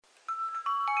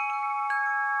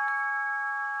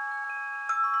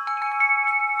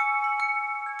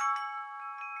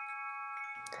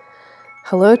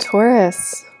Hello,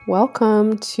 Taurus.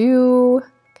 Welcome to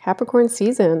Capricorn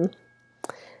season.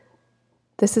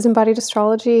 This is Embodied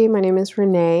Astrology. My name is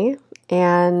Renee,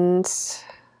 and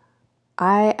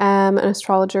I am an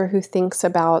astrologer who thinks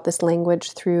about this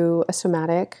language through a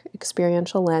somatic,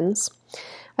 experiential lens.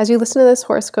 As you listen to this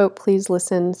horoscope, please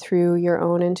listen through your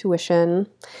own intuition,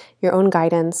 your own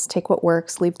guidance. Take what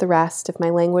works, leave the rest. If my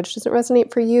language doesn't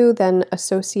resonate for you, then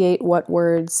associate what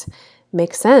words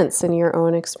make sense in your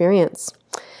own experience.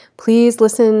 Please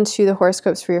listen to the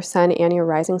horoscopes for your sun and your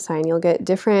rising sign. You'll get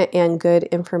different and good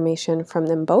information from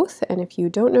them both. And if you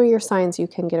don't know your signs, you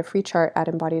can get a free chart at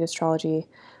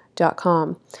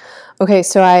embodiedastrology.com. Okay,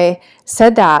 so I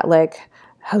said that like,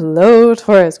 hello,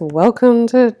 Taurus, welcome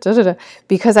to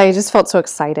because I just felt so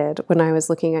excited when I was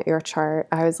looking at your chart.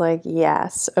 I was like,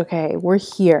 yes, okay, we're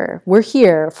here. We're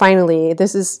here. Finally,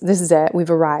 this is it. We've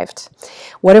arrived.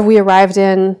 What have we arrived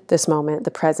in? This moment,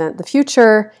 the present, the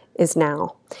future is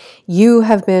now. You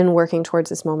have been working towards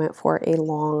this moment for a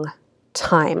long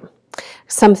time.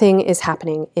 Something is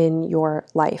happening in your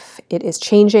life. It is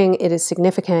changing. It is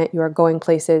significant. You are going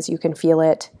places. You can feel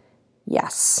it.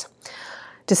 Yes.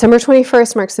 December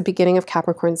 21st marks the beginning of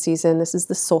Capricorn season. This is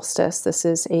the solstice. This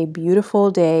is a beautiful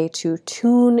day to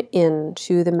tune in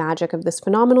to the magic of this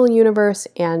phenomenal universe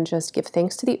and just give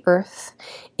thanks to the earth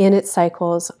in its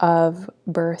cycles of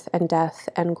birth and death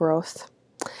and growth.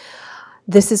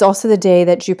 This is also the day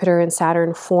that Jupiter and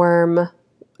Saturn form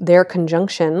their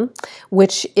conjunction,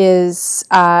 which is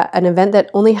an event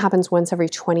that only happens once every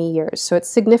 20 years. So it's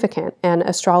significant. And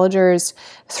astrologers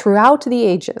throughout the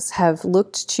ages have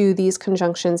looked to these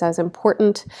conjunctions as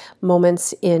important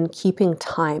moments in keeping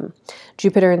time.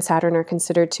 Jupiter and Saturn are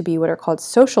considered to be what are called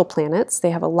social planets.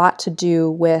 They have a lot to do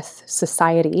with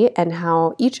society and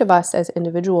how each of us as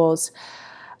individuals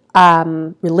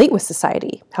relate with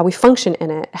society, how we function in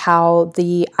it, how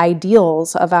the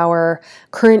ideals of our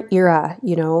current era,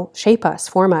 shape us,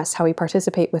 form us, how we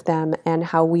participate with them, and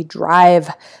how we drive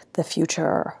the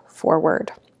future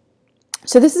forward.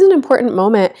 So this is an important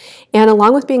moment, and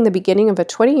along with being the beginning of a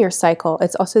 20-year cycle,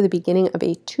 it's also the beginning of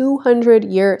a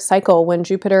 200-year cycle when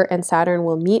Jupiter and Saturn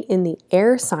will meet in the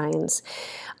air signs.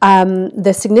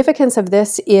 The significance of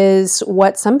this is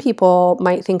what some people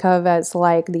might think of as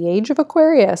like the age of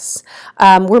Aquarius.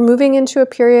 We're moving into a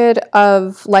period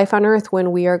of life on Earth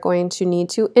when we are going to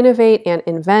need to innovate and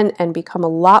invent and become a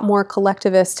lot more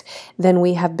collectivist than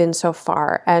we have been so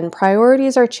far. And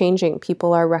priorities are changing.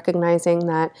 People are recognizing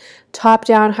that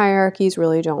top-down hierarchies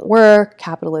really don't work.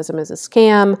 Capitalism is a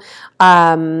scam.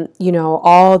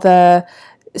 All the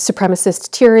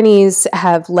supremacist tyrannies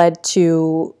have led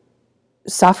to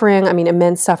suffering,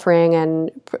 immense suffering and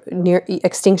near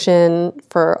extinction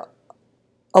for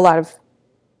a lot of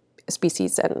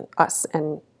species and us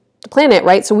and the planet,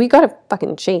 right? So we got to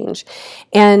fucking change.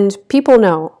 And people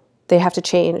know they have to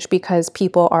change because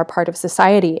people are part of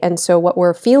society. And so what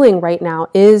we're feeling right now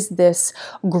is this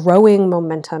growing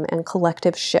momentum and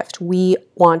collective shift. We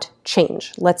want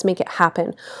change. Let's make it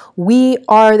happen. We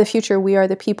are the future. We are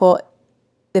the people.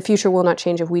 The future will not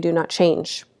change if we do not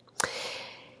change.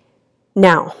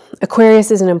 Now,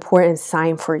 Aquarius is an important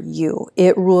sign for you.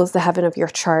 It rules the heaven of your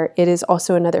chart. It is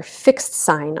also another fixed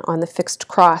sign on the fixed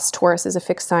cross. Taurus is a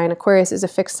fixed sign. Aquarius is a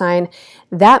fixed sign.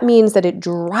 That means that it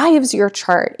drives your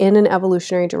chart in an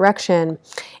evolutionary direction.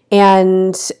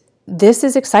 And this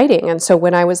is exciting. And so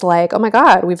when I was like, oh my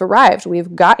God, we've arrived.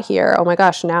 We've got here. Oh my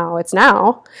gosh, now it's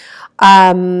now.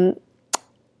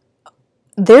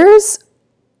 There's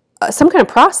some kind of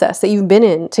process that you've been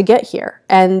in to get here.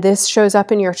 And this shows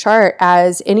up in your chart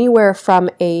as anywhere from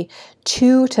a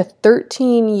 2 to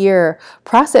 13 year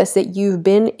process that you've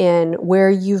been in where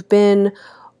you've been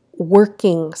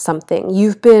working something.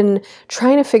 You've been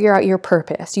trying to figure out your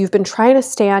purpose. You've been trying to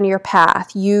stay on your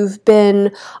path. You've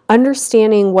been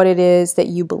understanding what it is that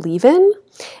you believe in,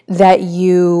 that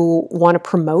you want to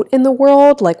promote in the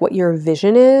world, like what your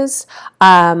vision is,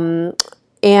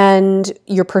 and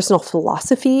your personal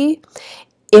philosophy.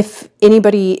 If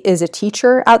anybody is a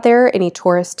teacher out there, any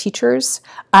Taurus teachers,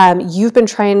 you've been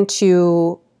trying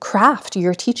to craft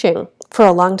your teaching for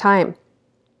a long time.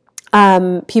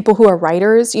 People who are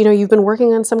writers, you've been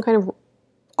working on some kind of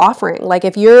offering. Like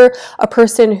if you're a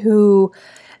person who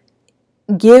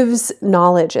gives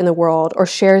knowledge in the world or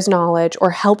shares knowledge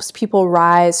or helps people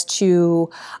rise to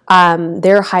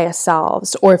their highest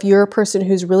selves, or if you're a person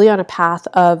who's really on a path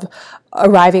of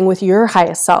arriving with your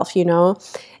highest self,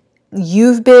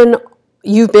 you've been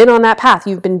on that path.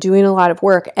 You've been doing a lot of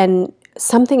work and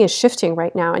something is shifting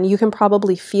right now and you can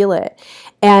probably feel it.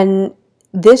 And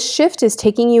this shift is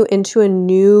taking you into a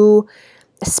new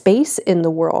space in the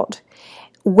world.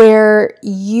 where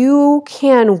you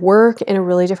can work in a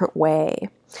really different way.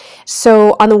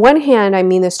 So on the one hand, I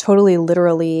mean this totally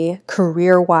literally,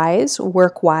 career-wise,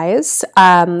 work-wise,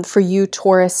 for you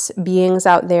Taurus beings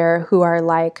out there who are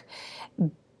like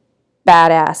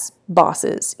badass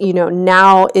bosses.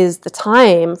 Now is the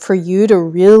time for you to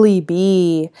really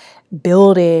be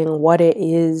building what it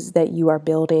is that you are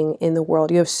building in the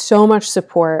world. You have so much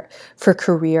support for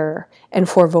career and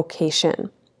for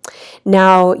vocation.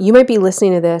 Now, you might be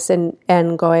listening to this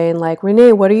and going like,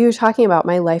 Renee, what are you talking about?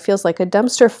 My life feels like a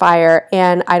dumpster fire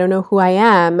and I don't know who I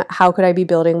am. How could I be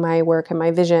building my work and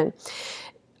my vision?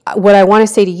 What I want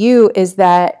to say to you is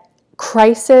that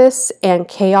crisis and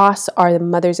chaos are the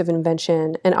mothers of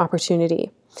invention and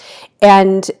opportunity.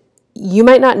 And you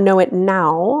might not know it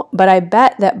now, but I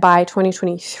bet that by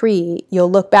 2023,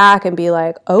 you'll look back and be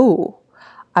like, oh,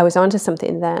 I was onto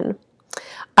something then.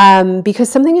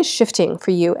 Because something is shifting for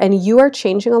you and you are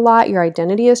changing a lot. Your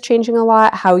identity is changing a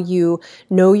lot. How you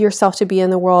know yourself to be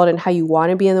in the world and how you want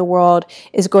to be in the world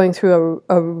is going through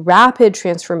a rapid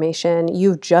transformation.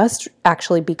 You've just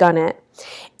actually begun it.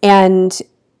 And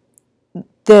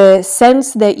the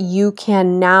sense that you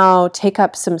can now take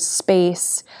up some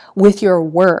space with your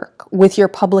work, with your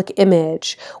public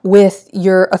image, with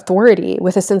your authority,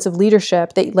 with a sense of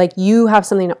leadership, that like you have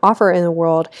something to offer in the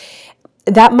world,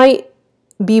 that might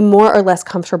be more or less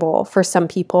comfortable for some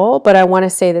people, but I want to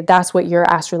say that that's what your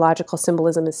astrological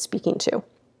symbolism is speaking to.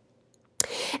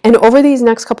 And over these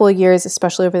next couple of years,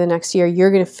 especially over the next year,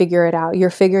 you're going to figure it out. You're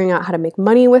figuring out how to make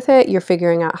money with it. You're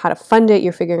figuring out how to fund it.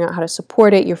 You're figuring out how to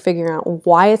support it. You're figuring out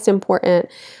why it's important,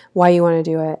 why you want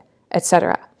to do it,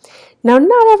 etc. Now,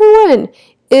 not everyone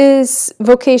is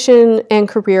vocation and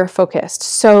career focused.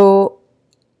 So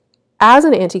as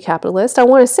an anti-capitalist, I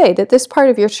want to say that this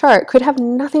part of your chart could have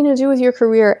nothing to do with your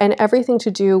career and everything to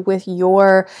do with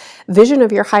your vision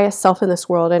of your highest self in this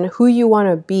world and who you want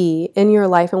to be in your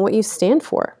life and what you stand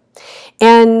for.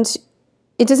 And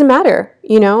it doesn't matter,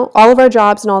 all of our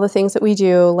jobs and all the things that we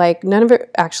do, like none of it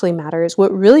actually matters.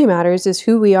 What really matters is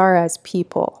who we are as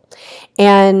people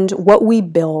and what we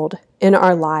build in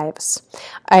our lives.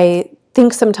 I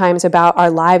think sometimes about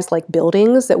our lives like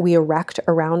buildings that we erect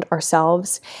around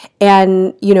ourselves.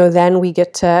 And, then we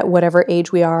get to whatever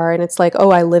age we are and it's like,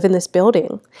 oh, I live in this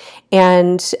building.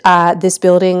 And this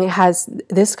building has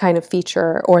this kind of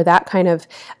feature or that kind of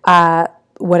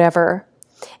whatever.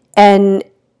 And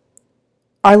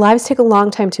our lives take a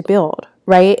long time to build,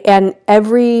 right? And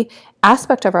every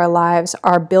aspect of our lives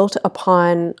are built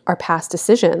upon our past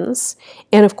decisions.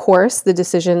 And of course, the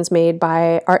decisions made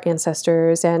by our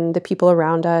ancestors and the people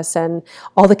around us and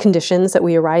all the conditions that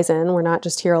we arise in. We're not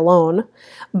just here alone.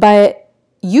 But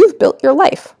you've built your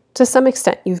life to some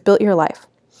extent. You've built your life.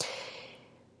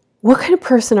 What kind of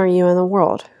person are you in the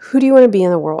world? Who do you want to be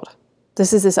in the world?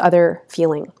 This is this other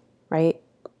feeling, right?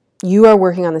 You are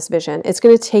working on this vision. It's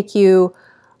going to take you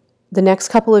the next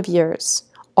couple of years.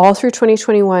 All through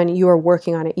 2021, you are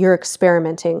working on it. You're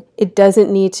experimenting. It doesn't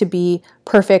need to be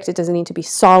perfect. It doesn't need to be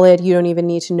solid. You don't even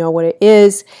need to know what it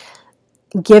is.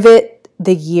 Give it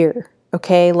the year,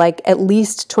 okay? Like at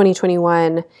least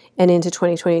 2021 and into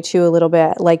 2022 a little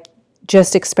bit. Like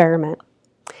just experiment.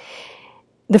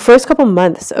 The first couple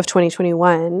months of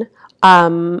 2021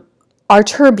 are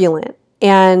turbulent,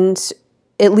 and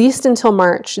at least until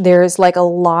March, there's like a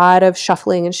lot of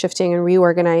shuffling and shifting and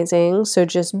reorganizing. So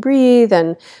just breathe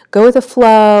and go with the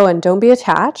flow and don't be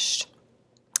attached.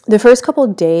 The first couple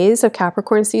of days of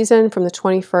Capricorn season from the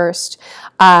 21st,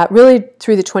 really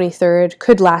through the 23rd,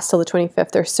 could last till the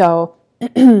 25th or so.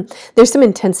 There's some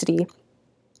intensity.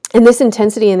 And this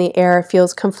intensity in the air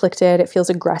feels conflicted, it feels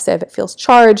aggressive, it feels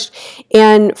charged.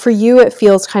 And for you, it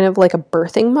feels kind of like a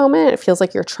birthing moment. It feels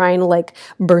like you're trying to like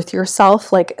birth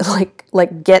yourself, like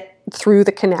get through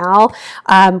the canal,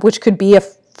 which could be a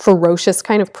ferocious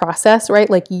kind of process, right?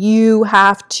 Like you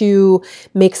have to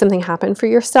make something happen for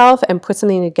yourself and put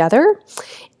something together.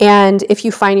 And if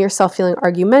you find yourself feeling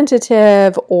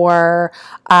argumentative or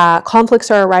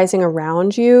conflicts are arising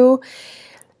around you,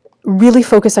 really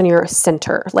focus on your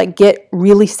center, like get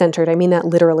really centered. I mean that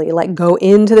literally, like go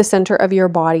into the center of your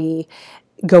body,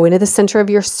 go into the center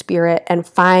of your spirit and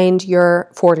find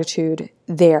your fortitude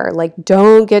there. Like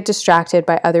don't get distracted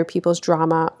by other people's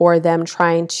drama or them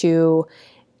trying to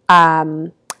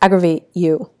aggravate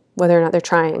you, whether or not they're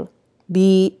trying.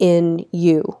 Be in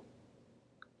you.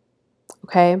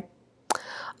 Okay?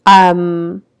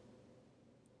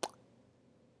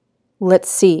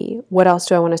 Let's see. What else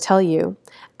do I want to tell you?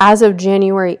 As of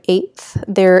January 8th,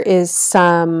 there is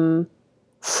some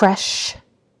fresh,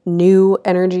 new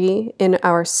energy in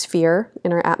our sphere,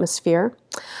 in our atmosphere.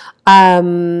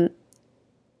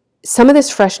 some of this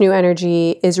fresh new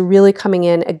energy is really coming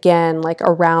in again, like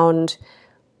around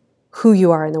who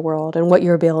you are in the world and what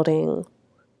you're building,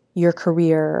 your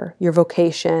career, your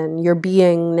vocation, your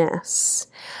beingness.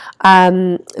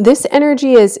 This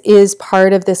energy is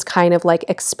part of this kind of like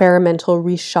experimental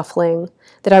reshuffling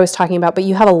that I was talking about, but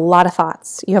you have a lot of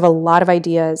thoughts, you have a lot of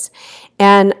ideas.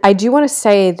 And I do want to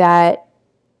say that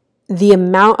the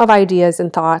amount of ideas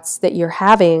and thoughts that you're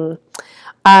having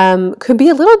could be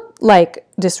a little like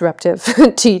disruptive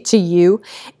to you,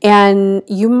 and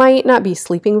you might not be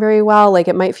sleeping very well. Like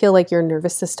it might feel like your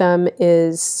nervous system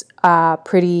is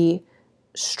pretty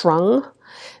strung.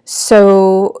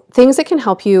 So things that can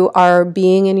help you are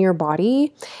being in your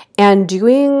body and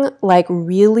doing like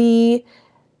really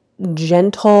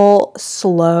gentle,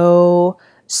 slow,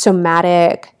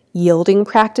 somatic yielding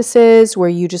practices where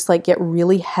you just like get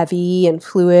really heavy and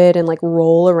fluid and like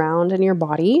roll around in your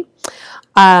body.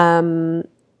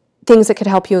 Things that could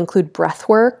help you include breath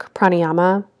work,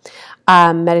 pranayama,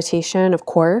 meditation, of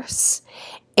course.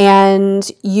 And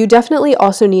you definitely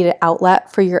also need an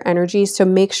outlet for your energy. So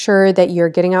make sure that you're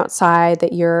getting outside,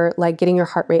 that you're like getting your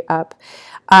heart rate up,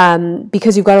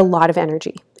 because you've got a lot of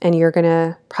energy and you're going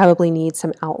to probably need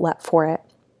some outlet for it.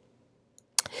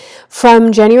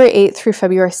 From January 8th through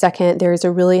February 2nd, there is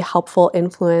a really helpful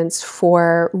influence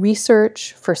for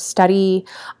research, for study,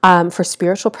 for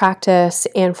spiritual practice,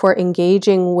 and for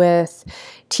engaging with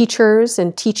teachers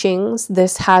and teachings.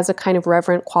 This has a kind of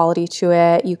reverent quality to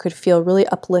it. You could feel really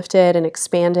uplifted and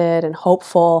expanded and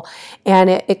hopeful. And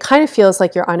it kind of feels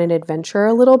like you're on an adventure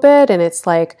a little bit. And it's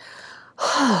like,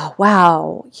 oh,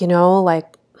 wow,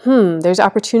 like, there's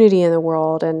opportunity in the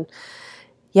world. And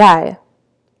yeah,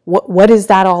 what is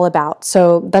that all about?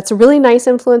 So that's a really nice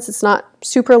influence. It's not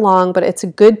super long, but it's a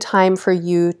good time for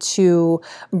you to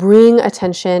bring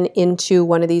attention into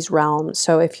one of these realms.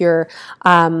 So if you're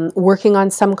working on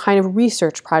some kind of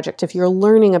research project, if you're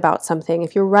learning about something,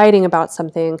 if you're writing about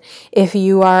something, if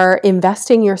you are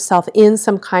investing yourself in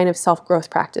some kind of self-growth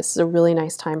practice, is a really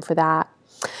nice time for that.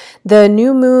 The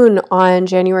new moon on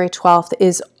January 12th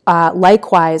is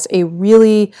likewise a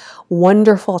really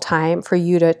wonderful time for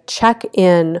you to check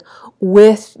in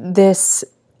with this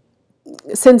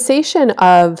sensation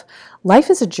of life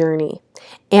is a journey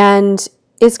and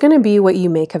it's going to be what you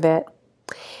make of it.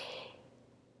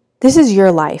 This is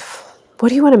your life. What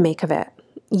do you want to make of it?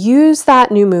 Use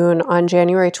that new moon on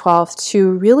January 12th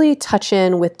to really touch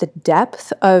in with the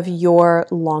depth of your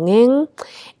longing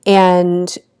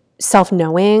and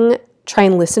self-knowing. Try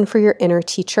and listen for your inner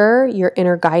teacher, your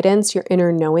inner guidance, your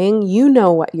inner knowing. You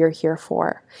know what you're here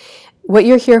for. What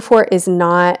you're here for is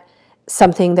not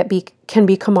something that can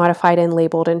be commodified and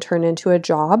labeled and turned into a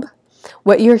job.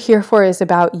 What you're here for is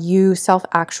about you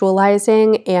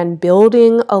self-actualizing and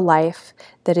building a life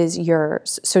that is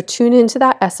yours. So tune into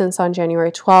that essence on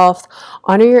January 12th.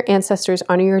 Honor your ancestors,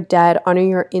 honor your dead, honor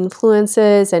your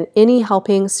influences and any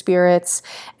helping spirits.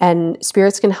 And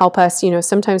spirits can help us,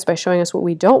 sometimes by showing us what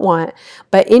we don't want,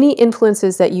 but any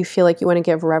influences that you feel like you want to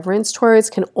give reverence towards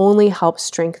can only help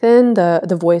strengthen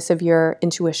the voice of your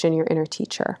intuition, your inner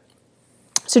teacher.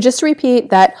 So just to repeat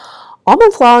that, all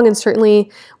month long and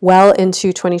certainly well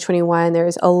into 2021,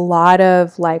 there's a lot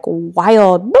of like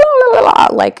wild,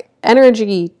 like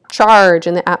energy charge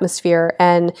in the atmosphere,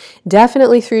 and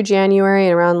definitely through January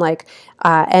and around like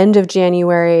end of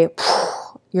January,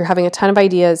 you're having a ton of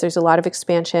ideas. There's a lot of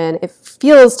expansion. It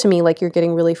feels to me like you're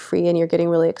getting really free and you're getting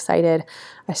really excited.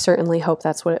 I certainly hope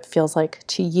that's what it feels like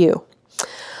to you.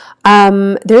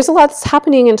 There's a lot that's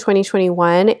happening in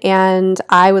 2021, and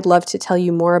I would love to tell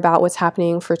you more about what's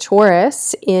happening for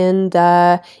Taurus in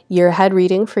the year ahead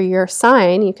reading for your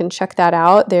sign. You can check that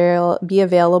out. They'll be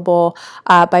available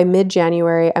by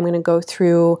mid-January. I'm going to go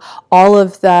through all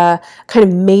of the kind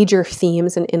of major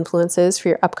themes and influences for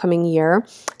your upcoming year.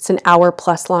 It's an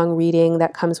hour-plus long reading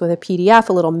that comes with a PDF,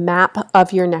 a little map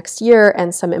of your next year,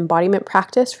 and some embodiment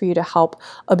practice for you to help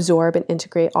absorb and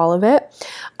integrate all of it.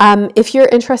 If you're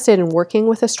interested in working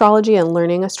with astrology and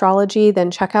learning astrology, then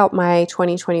check out my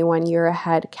 2021 year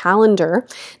ahead calendar.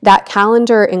 That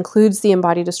calendar includes the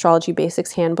Embodied Astrology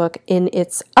Basics Handbook in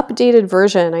its updated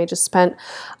version. I just spent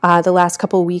the last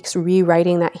couple of weeks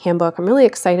rewriting that handbook. I'm really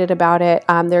excited about it.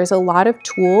 There's a lot of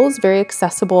tools, very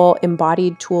accessible,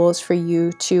 embodied tools for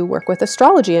you to work with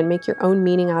astrology and make your own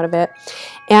meaning out of it.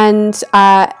 And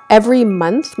every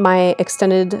month, my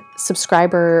extended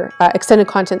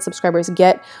content subscribers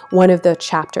get one of the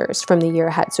chapters. chapters from the year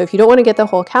ahead. So if you don't want to get the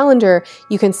whole calendar,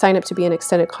 you can sign up to be an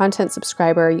extended content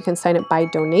subscriber. You can sign up by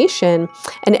donation,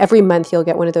 and every month you'll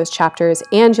get one of those chapters,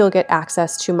 and you'll get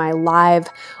access to my live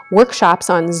workshops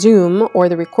on Zoom, or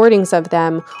the recordings of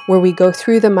them, where we go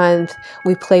through the month,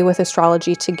 we play with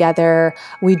astrology together,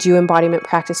 we do embodiment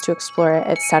practice to explore it,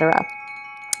 etc.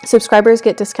 Subscribers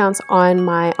get discounts on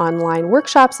my online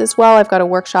workshops as well. I've got a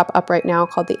workshop up right now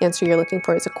called The Answer You're Looking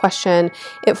For is a Question.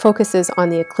 It focuses on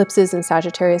the eclipses in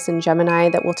Sagittarius and Gemini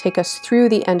that will take us through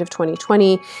the end of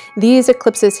 2020. These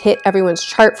eclipses hit everyone's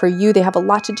chart for you. They have a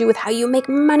lot to do with how you make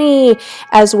money,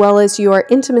 as well as your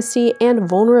intimacy and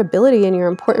vulnerability in your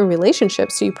important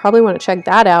relationships. So you probably want to check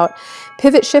that out.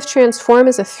 Pivot, Shift, Transform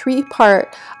is a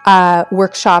 3-part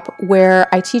workshop where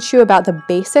I teach you about the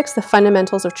basics, the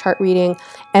fundamentals of chart reading,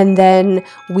 and then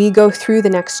we go through the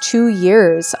next 2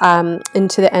 years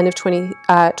into the end of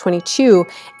 2022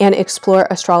 and explore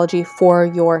astrology for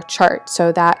your chart.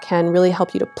 So that can really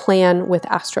help you to plan with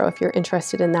Astro if you're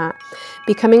interested in that.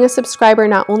 Becoming a subscriber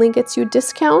not only gets you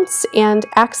discounts and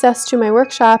access to my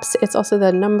workshops, it's also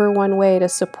the #1 way to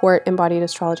support Embodied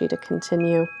Astrology to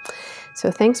continue. So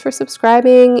thanks for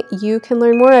subscribing. You can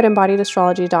learn more at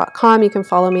embodiedastrology.com. You can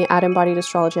follow me at Embodied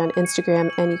Astrology on Instagram,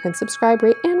 and you can subscribe,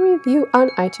 rate, and review on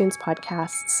iTunes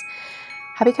podcasts.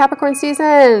 Happy Capricorn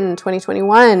season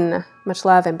 2021. Much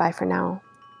love and bye for now.